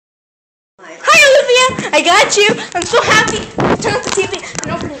I got you. I'm so happy. Turn off the TV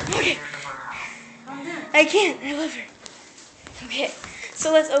and open it. Okay. I can't. I love her. Okay.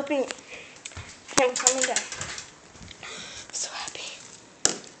 So let's open it. I'm coming down. I'm so happy.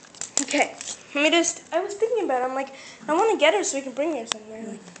 Okay. Let me just. I was thinking about it. I'm like, I want to get her so we can bring her somewhere.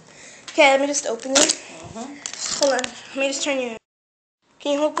 Like, okay. Let me just open it. Hold on. Let me just turn you.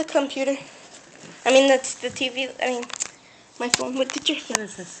 Can you hold the computer? I mean, that's the TV. I mean, my phone. What did your? What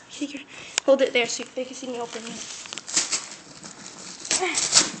is this? Hold it there so they can see me open it.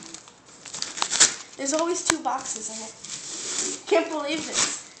 There's always 2 boxes in it. Can't believe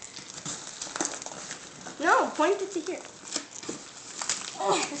this. No, point it to here.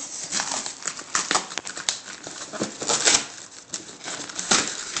 Oh, this is.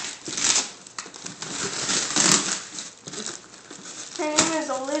 Her name is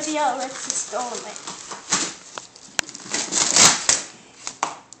Olivia Alexis Dolomite.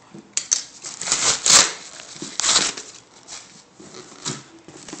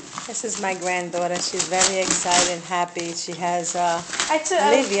 This is my granddaughter. She's very excited and happy. She has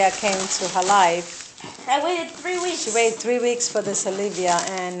Olivia came to her life. I waited 3 weeks. She waited 3 weeks for this Olivia,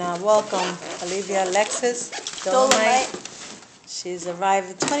 and welcome Olivia Alexis Dolomite. She's arrived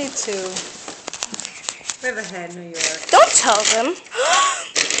at 22, Riverhead, New York. Don't tell them.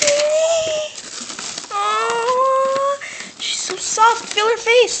 Oh, she's so soft. Feel her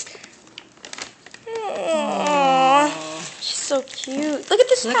face. Aww. She's so cute. Look at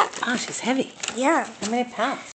this hat. Oh, she's heavy. Yeah. How many pounds?